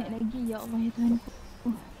disconnect lagi, ya Allah ya Tuhan.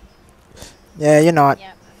 Yeah, you know what.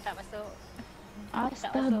 Ya, tak masuk.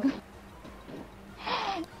 Astaga.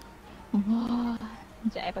 Wah.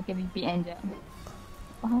 Sekejap, I pakai VPN sekejap.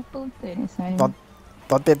 Apa betul ni sebenarnya?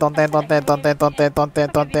 Tonten.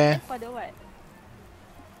 Pada what?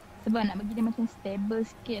 Sebab nak bagi dia macam stable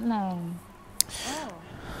sikit lah. Oh.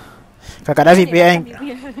 Kadang-kadang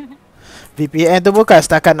VPN tu bukan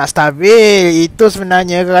setakat nak stabil. Itu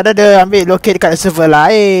sebenarnya kadang-kadang dia ambil locate dekat server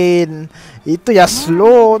lain. Itu yang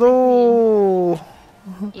slow tu.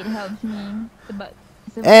 It helps me. Sebab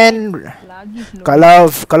And lagi slow.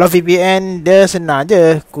 kalau VPN dia senang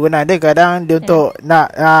je. Guna dia kadang dia untuk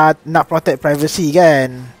nak protect privacy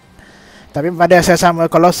kan. Tapi pada saya sama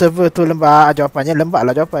kalau server tu lembat, jawapannya lembat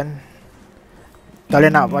lah jawapan. Tak boleh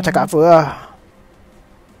nak cakap apa lah.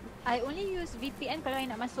 I only use VPN kalau I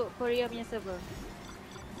nak masuk Korea punya server.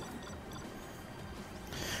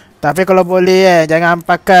 Tapi kalau boleh jangan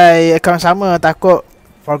pakai akaun sama, takut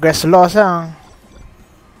progress loss lah.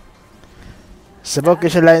 Sebab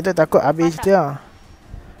kisah lain tu takut habis dia.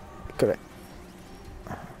 Correct.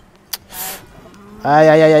 Ay.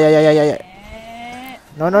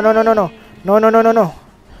 No.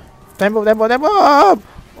 Tempo.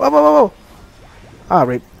 Wow. Ah,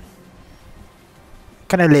 rip.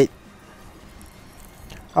 Kinda late.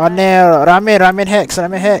 Oh no, ramen hacks.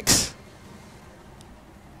 Egg.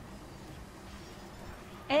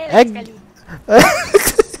 Sekali.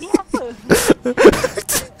 Ni apa?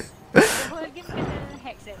 Whole game kena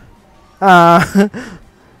hacks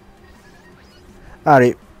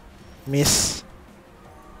Rip. Miss.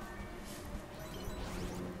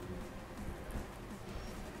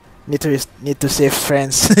 Need to save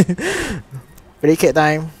friends. Break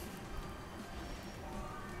time.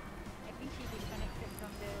 I think she disconnected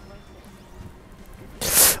from the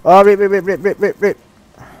voice. Oh, rip.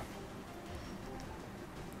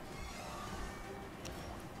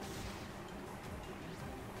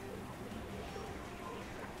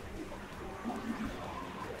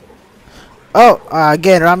 Oh,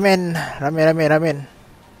 again ramen.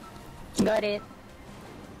 Got it.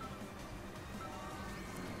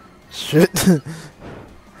 Shoot.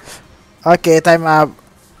 Okay, time up.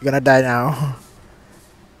 Gonna die now.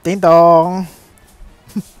 Ding dong.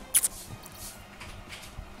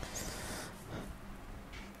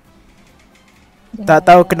 Tak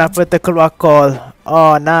tahu kenapa terkeluar call.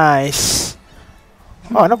 Oh, nice.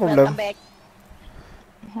 Oh, no problem. Welcome back.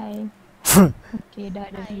 Hi. Okay, dah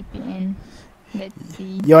ada VPN. Let's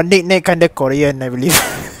see. Your nickname kinda Korean, I believe.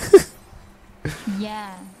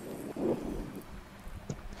 Yeah.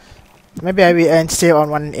 Maybe I will end still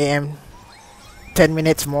on 1 AM. 10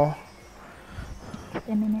 minutes more.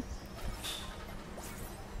 10 minutes.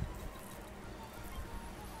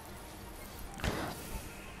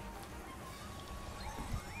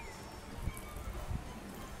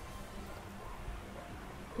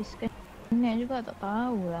 Disconnect juga tak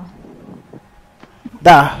tahulah.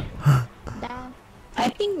 Dah. Dah. I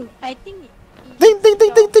think Ting ting ting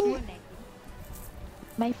ting ting.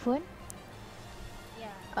 My phone?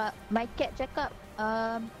 Yeah. My cat cakap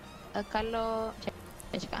kalau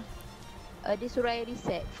cakap dia suruh I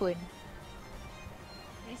reset phone.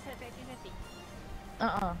 Reset battery setting.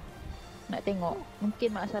 Nak tengok. Mungkin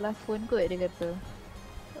masalah phone kot dia kata.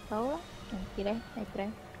 Tak tahu lah. Okay lah, I try.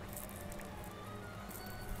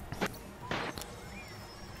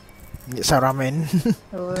 Ni ramen.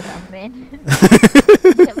 Oh, ramen.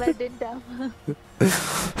 Nak balas dendam.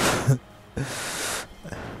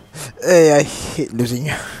 I hate losing.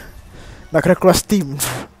 Nak kena keluar Steam.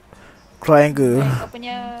 Keluar anger. Kau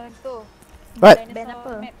punya tu. What? Dinosaur Band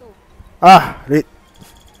apa? map tu. Read.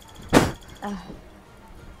 Ah.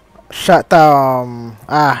 Shut down.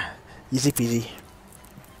 Easy peasy.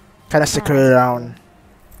 Kinda circle around.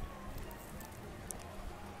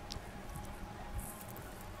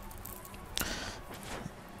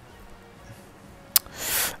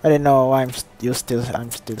 I don't know why I'm still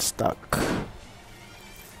stuck.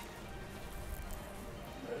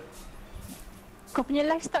 Kau punya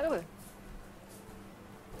live stuck apa?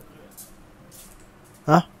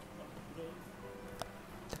 Huh?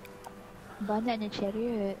 Banyaknya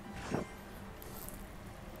chariot.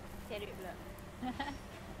 Chariot pula.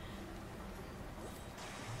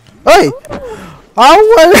 Oi!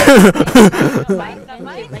 Awal! Main.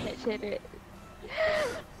 Banyak chariot.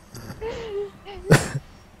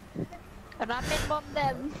 Ramen bomb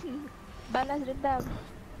them. Balas dendam.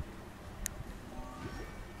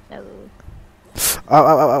 Ow.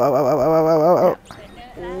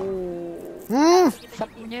 Siapa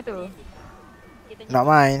punya tu? Not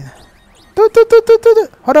mine. Tu.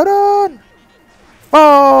 Hold on.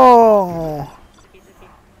 Oh.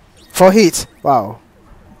 4 hits. Wow.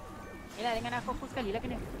 Yelah, dengan aku sekali lah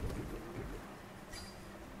kena.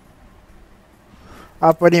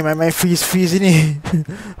 Apa ni main freeze ni?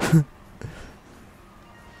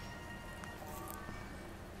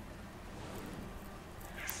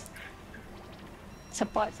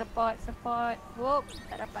 Support. Whoop,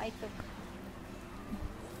 tak dapat item.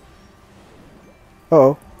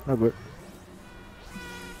 Oh, not good.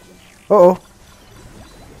 Oh.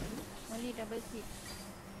 Only double hit.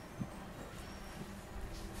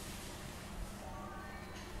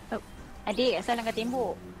 Oh, adik asal langgar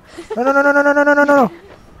tembok. No.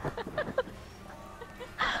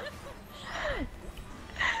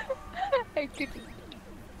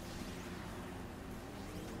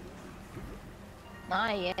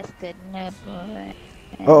 Yes, kena boy.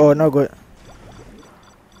 Oh, no good.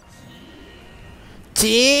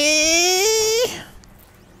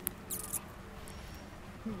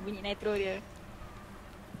 Bunyi nitro dia.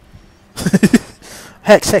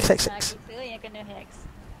 Hex. Kita yang kena hex.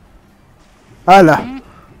 Alah.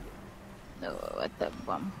 Oh, what the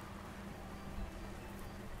bomb.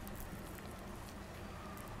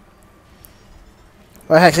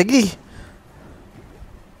 Hex lagi.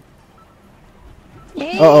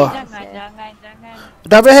 Jangan.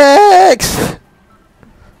 Double hex.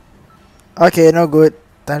 Okay, no good.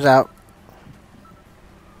 Time's out.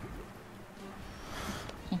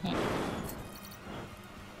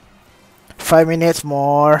 Five minutes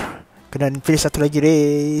more. Kena pilih satu lagi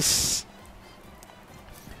race.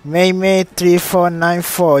 May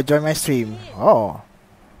 3494 join my stream. Oh.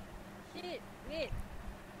 Shit, wait.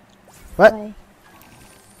 What? Bye.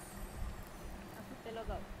 Aku terlog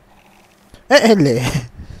out. Hele.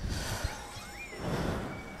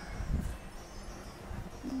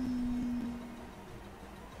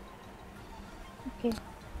 Okay.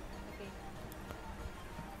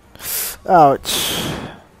 Ouch.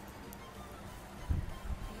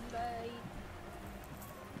 Bye.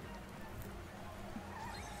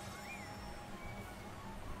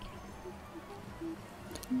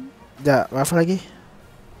 Sekejap, apa lagi?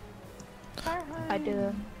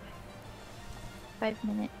 Ada 5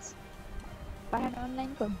 minutes. Farhan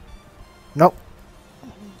online pun. Nope.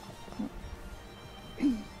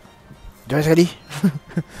 Join sekali.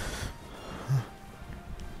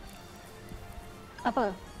 Apa?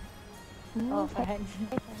 Oh, Farhan.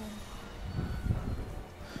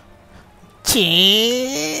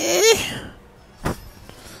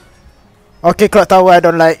 Okay, clock tower I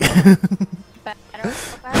don't like.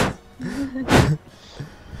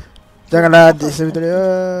 Janganlah disebut dia.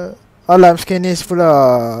 Alam skinis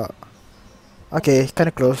pula. Okay,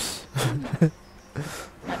 kinda close.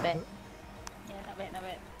 Not bad. Yeah, not bad, not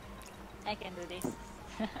bad. I can do this.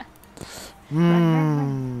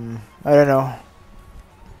 I don't know.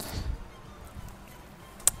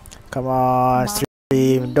 Come on,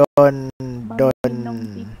 stream. Don't.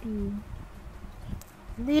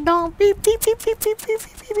 Minong beep beep beep beep beep beep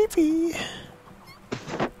beep beep beep.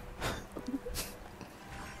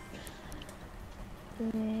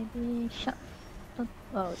 Baby shark.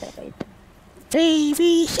 Oh, tak ada itu.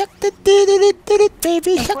 Baby shark,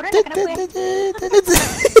 baby shark.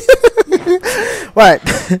 What?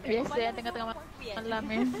 Biasa yang tengah-tengah malam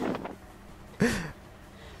ya.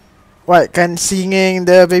 What? Can singing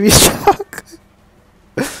the baby shark?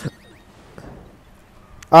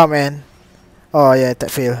 Oh man. Oh yeah, that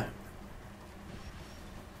fail.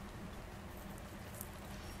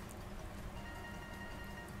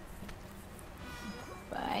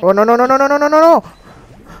 Bye. Oh no no no no no no no no!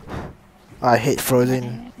 I hate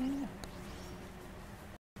frozen.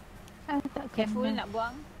 Tak Careful kena. nak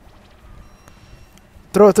buang.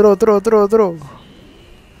 Throw.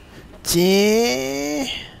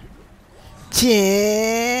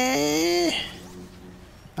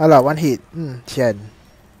 Alah, one hit. Sian.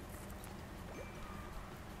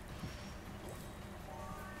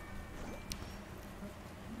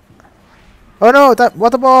 Oh no, that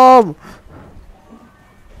water bomb.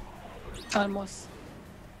 Almost.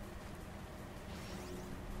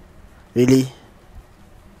 Really?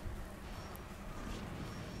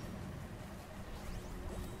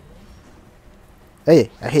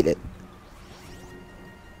 Hey, I hate it.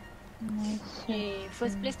 Okay,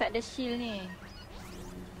 first place tak ada shield ni.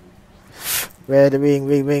 Where the wing?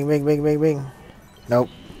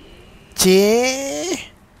 Nope.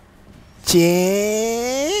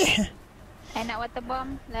 I nak water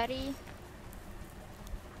bomb. Lari.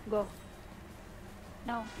 Go.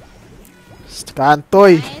 No.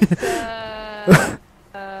 Kantoi. Nice.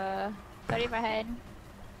 Sorry Farhan.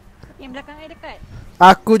 Yang belakang I dekat.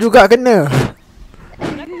 Aku juga kena.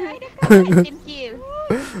 Belakang I dekat. Team kill.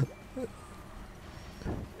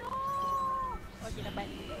 No. Okay, dapat.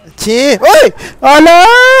 Oi!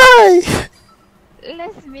 Alai!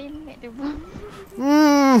 Last minute tu bomb.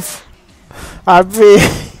 Habis.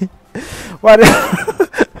 What?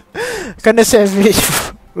 Kena savage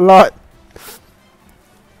lot.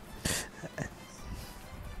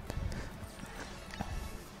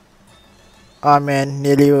 Oh man,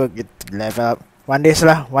 nearly will get level up. One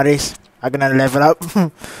race. I'm gonna level up.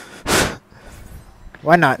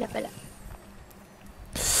 Why not? Dapat tak?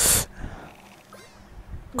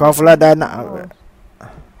 Kau pula dah nak.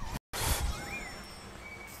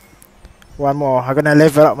 One more. I'm gonna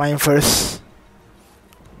level up mine first.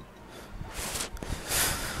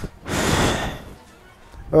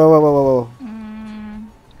 Whoa.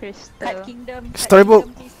 Crystal. Cut Kingdom. Cut Storybook.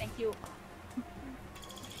 Kingdom, please. Thank you.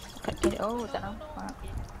 Kat kiri. Oh, tak nampak.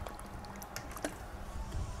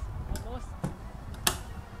 Almost.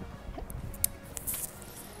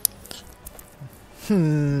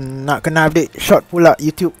 Nak kena update short pula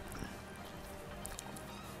YouTube.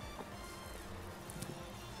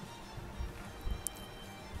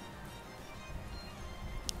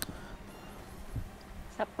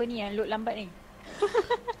 Siapa ni yang load lambat ni?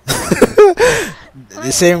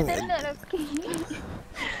 The same Tak nak lah.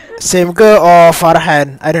 same ke or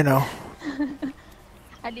Farhan? I don't know.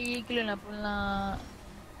 Ada igloo lah pula.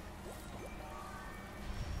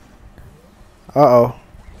 Uh-oh.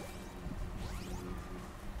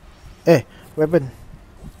 Weapon.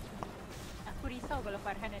 Aku risau kalau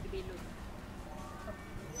Farhan ada belon.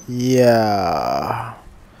 Yeah.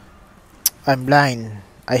 I'm blind.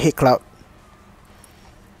 I hate cloud.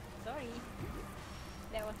 Sorry.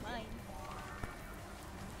 That was mine.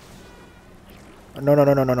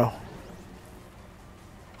 No.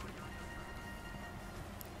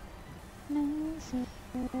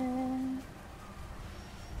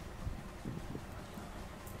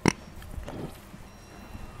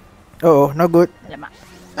 Oh, not good. Alamak.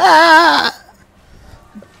 Ah!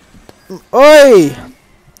 Oi!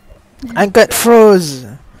 I'm froze.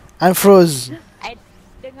 I'm froze. I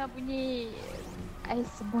dengar bunyi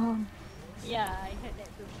ice bomb. Yeah, I heard that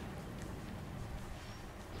too.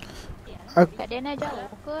 Aku, Kak Diyana jauh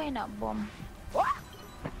ke I nak bom?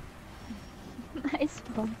 Ice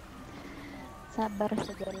bomb. Sabar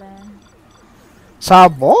sajalah.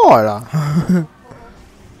 sabarlah.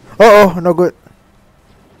 Oh, no good.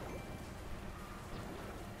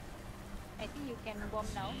 I think you can bomb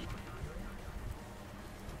now.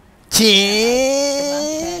 Tengah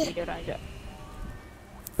Cik. dia orang je.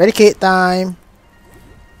 Barricade time.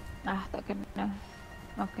 Ah, tak kena.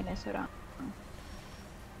 Mau kena seorang.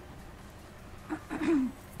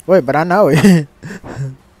 Woi, banana woi.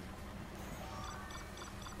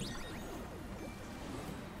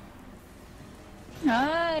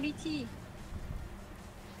 Ah, Richie.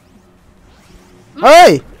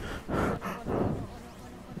 Oi. Too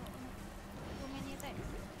many attacks.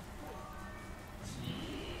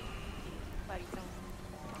 Bari tahu.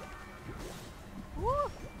 Woo.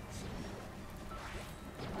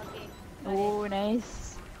 Okay. Oh,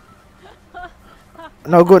 nice.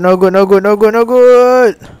 No good, no good, no good, no good, no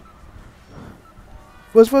good.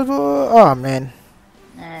 Push. Oh man.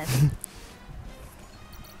 Nice.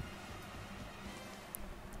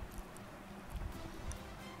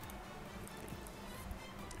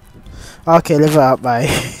 Okay, level up, bye.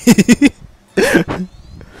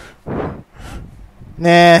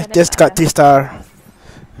 Nah, just got 3 star.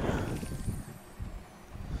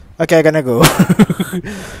 Okay, I gonna go.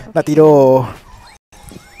 Nak tidur.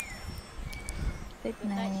 Good Good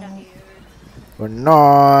night, night. Shahir. Oh no,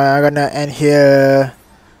 I'm gonna end here.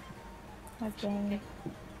 Okay.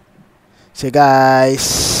 See you guys.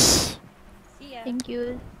 See ya. Thank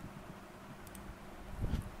you.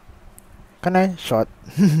 Can I shot?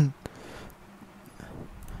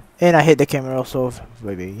 And I hit the camera also,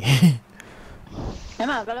 baby.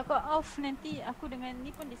 Emang kalau kau off nanti aku dengan ni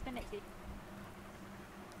pun disconnect sih.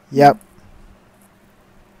 Yep.